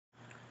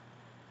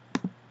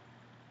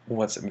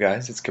What's up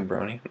guys, it's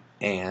Cabronium,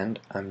 and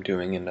I'm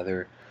doing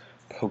another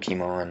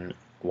Pokemon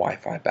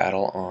Wi-Fi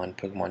battle on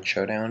Pokemon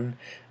Showdown.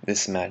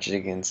 This match is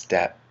against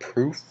Dat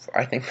Proof,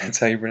 I think that's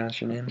how you pronounce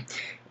your name.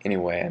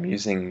 Anyway, I'm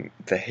using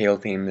the Hail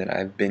theme that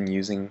I've been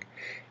using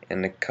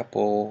in a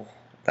couple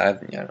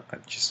that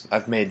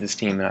I've made this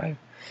team and I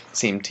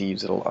seem to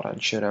use it a lot on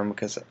Showdown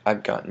because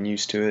I've gotten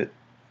used to it.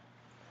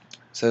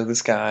 So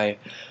this guy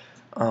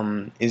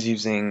is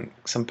using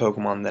some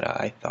Pokemon that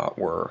I thought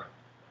were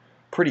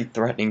pretty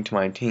threatening to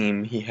my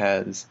team. He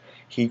has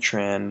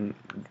Heatran.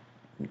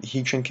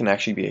 Heatran can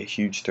actually be a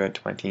huge threat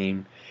to my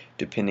team,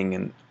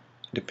 depending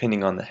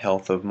on the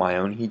health of my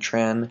own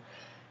Heatran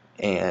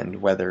and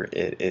whether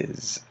it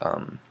is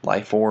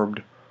life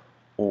orbed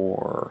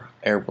or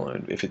air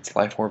balloon. If it's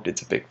life orbed,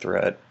 it's a big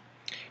threat.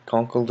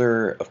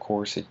 Conkeldurr, of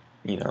course,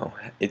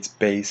 its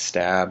base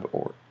stab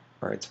or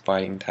its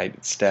fighting type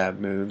stab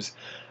moves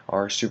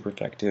are super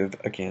effective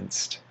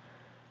against,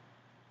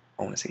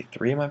 I want to say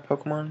 3 of my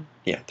Pokemon?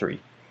 Yeah,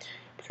 3.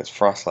 Because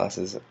Frostlass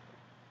is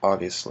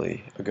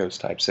obviously a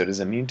ghost type, so it is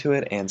immune to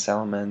it, and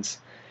Salamence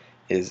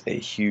is a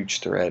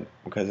huge threat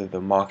because of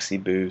the Moxie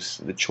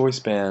boost. The Choice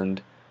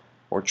Band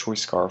or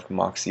Choice Scarf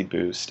Moxie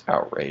boost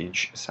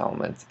outrage.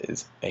 Salamence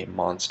is a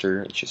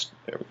monster.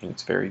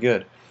 It's very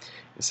good.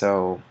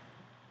 So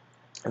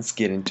let's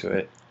get into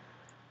it.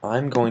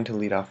 I'm going to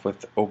lead off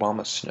with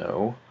Obama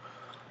Snow,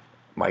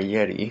 my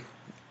Yeti.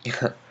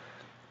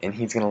 And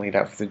he's going to lead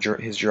out for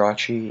his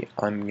Jirachi.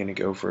 I'm going to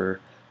go for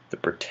the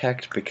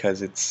Protect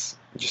because it's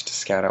just to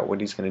scout out what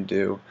he's going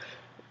to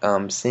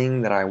do.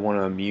 Seeing that I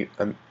want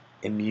to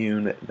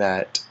immune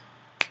that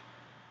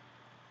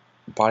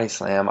Body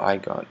Slam, I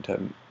got to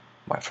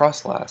my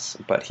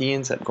Frostlass, but he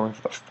ends up going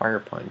for the Fire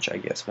Punch, I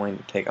guess, wanting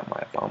to take out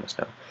my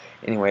Abomasnow.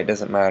 Anyway, it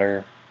doesn't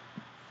matter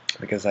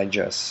because I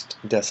just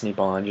Destiny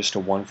Bond, just a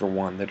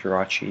 1-for-1, the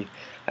Jirachi.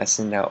 I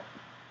send out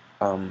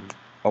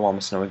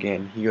Abomasnow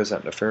again. He goes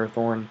out to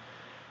Ferrothorn.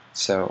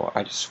 So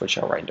I just switch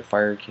out right into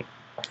Fire King.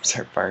 I'm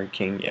sorry, Fire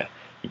King, yeah.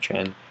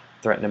 Heatran,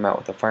 threaten him out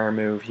with a fire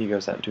move. He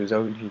goes out into his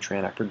own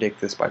Heatran. I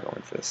predict this by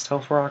going for the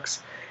Stealth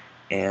Rocks.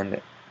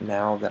 And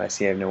now that I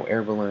see I have no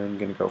Air Balloon, I'm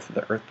going to go for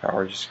the Earth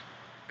Power just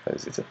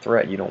because it's a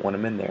threat. You don't want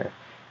him in there.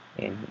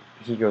 And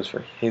he goes for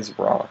his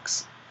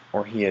rocks,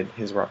 or he had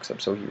his rocks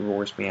up, so he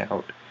roars me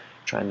out,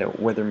 trying to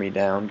weather me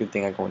down. Good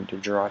thing I go into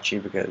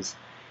Jirachi because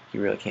he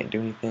really can't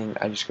do anything.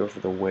 I just go for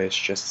the Wish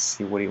just to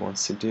see what he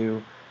wants to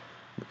do,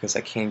 because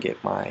I can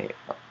get my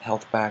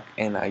health back,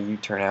 and I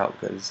U-turn out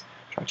because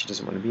Jirachi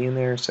doesn't want to be in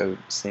there. So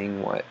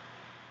seeing what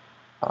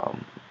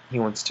he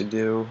wants to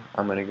do,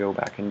 I'm going to go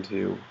back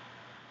into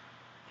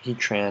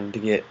Heatran to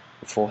get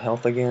full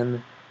health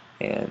again,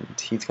 and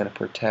he's going to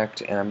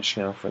Protect, and I'm just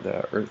going to go for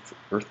the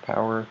Earth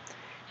Power.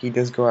 He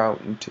does go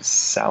out into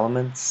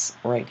Salamence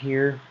right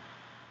here,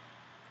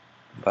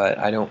 but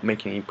I don't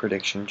make any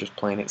prediction, just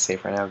playing it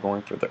safe right now,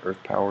 going for the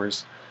Earth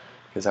Powers,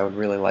 because I would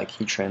really like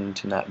Heatran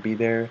to not be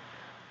there.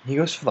 He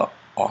goes for the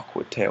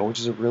Aqua Tail, which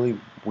is a really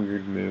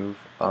weird move.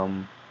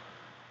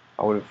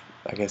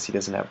 I guess he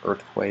doesn't have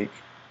Earthquake,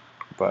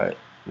 but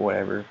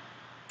whatever.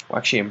 Well,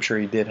 actually, I'm sure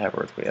he did have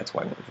Earthquake, that's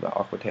why I went for the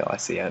Aqua Tail. I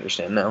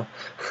understand now.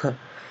 But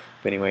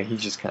anyway, he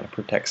just kind of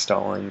protects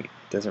stalling. It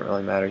doesn't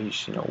really matter,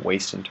 he's,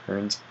 wasting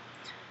turns.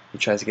 He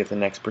tries to get the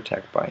next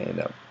Protect, but I end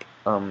up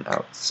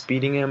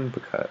outspeeding him,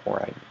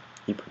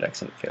 he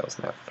protects and it fails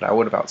now. But I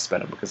would have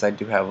outsped him because I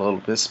do have a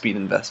little bit of speed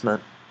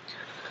investment.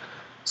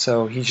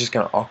 So he's just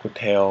gonna Aqua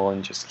Tail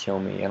and just kill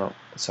me.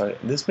 So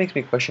this makes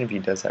me question if he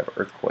does have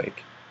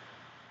Earthquake.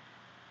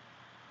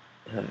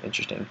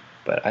 Interesting.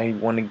 But I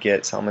want to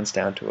get Salamence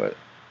down to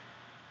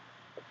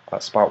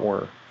a spot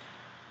where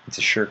it's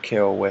a sure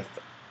kill with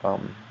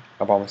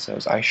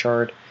Abomasnow's Ice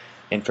Shard,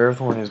 and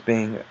Ferrothorn is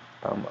being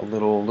a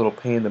little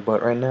pain in the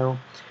butt right now.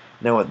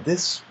 Now at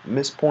this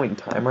point in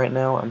time right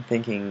now, I'm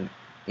thinking,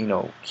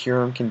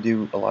 Curum can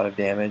do a lot of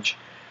damage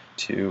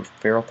to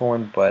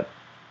Ferrothorn, but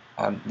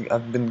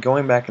I've been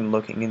going back and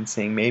looking and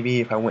seeing maybe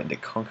if I went to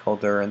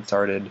Conkeldurr and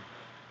started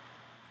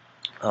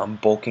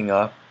bulking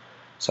up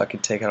so I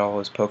could take out all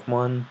his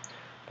Pokemon,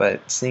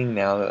 but seeing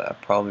now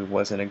that probably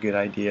wasn't a good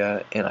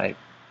idea, and I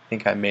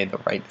think I made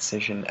the right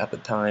decision at the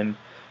time,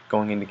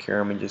 going into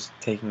Curum and just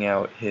taking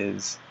out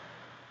his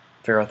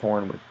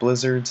Ferrothorn with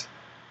Blizzards,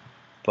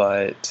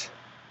 but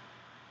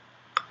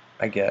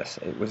I guess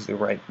it was the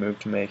right move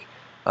to make.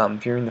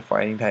 Fearing the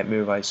fighting type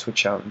move, I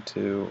switch out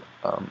into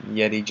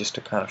Yeti just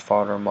to kind of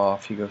fodder him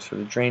off. He goes for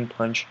the Drain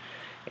Punch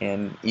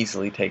and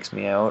easily takes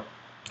me out.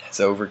 It's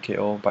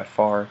overkill by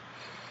far.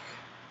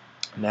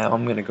 Now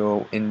I'm going to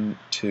go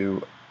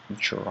into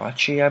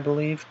Jirachi, I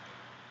believe.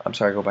 I'm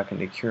sorry, go back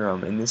into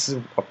Curum, and this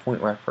is a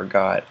point where I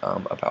forgot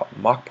about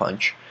Mach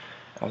Punch.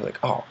 I was like,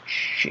 oh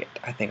shit,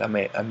 I think I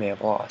may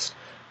have lost.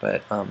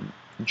 But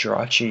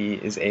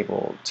Jirachi is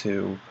able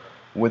to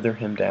wither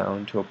him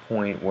down to a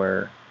point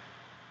where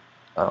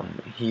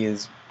he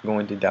is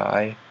going to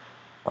die.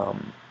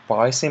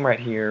 Body Slam right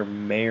here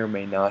may or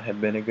may not have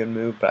been a good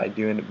move, but I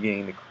do end up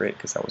getting the crit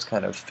because I was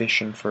kind of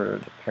fishing for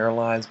the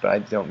Paralyze, but I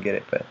don't get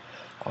it. But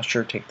I'll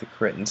sure take the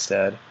crit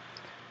instead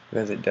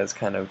because it does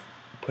kind of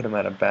put him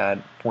at a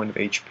bad point of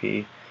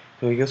HP.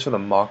 So he goes for the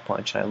Mach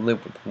Punch, and I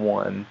live with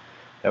one.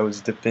 That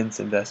was defense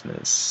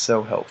investment is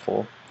so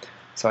helpful.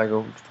 So I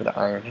go for the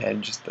Iron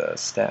Head, just the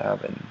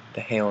stab, and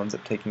the hail ends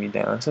up taking me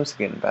down. So it's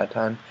getting a bad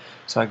time.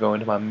 So I go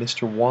into my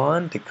Mr.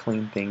 Wand to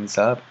clean things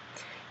up.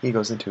 He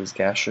goes into his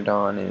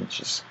Gastrodon, and it's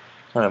just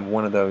kind of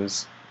one of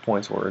those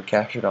points where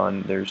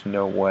Gastrodon, there's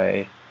no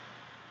way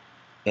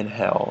in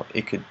hell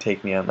it could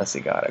take me out unless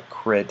it got a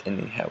crit, and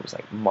it was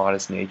like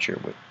Modest Nature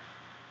with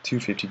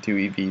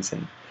 252 EVs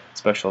and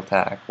special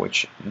attack,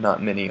 which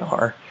not many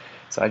are.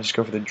 So I just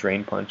go for the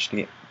Drain Punch to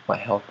get my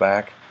health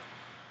back.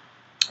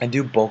 I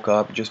do bulk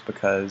up just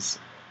because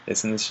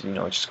it's in this,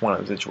 it's just one of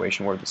those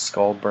situations where the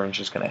Skull Burn is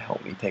just going to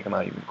help me take them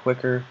out even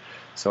quicker.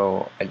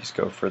 So I just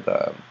go for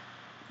the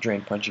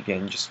Drain Punch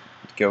again, just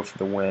go for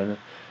the win.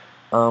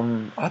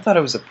 I thought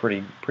it was a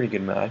pretty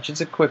good match.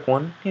 It's a quick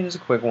one. It is a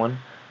quick one,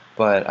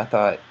 but I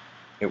thought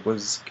it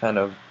was kind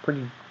of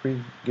pretty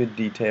good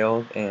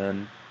detailed,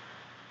 and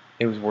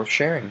it was worth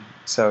sharing.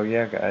 So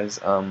yeah, guys,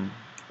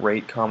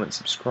 rate, comment,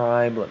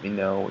 subscribe. Let me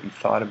know what you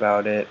thought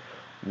about it,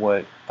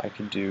 what I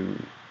could do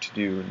to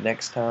do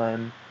next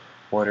time.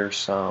 What are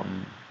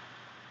some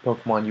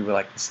Pokemon you would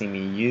like to see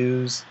me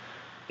use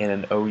in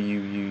an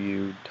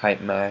OUUU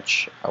type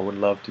match? I would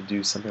love to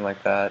do something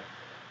like that.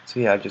 So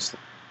yeah, just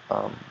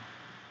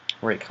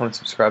rate, comment,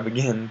 subscribe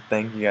again.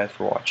 Thank you guys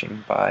for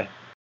watching. Bye.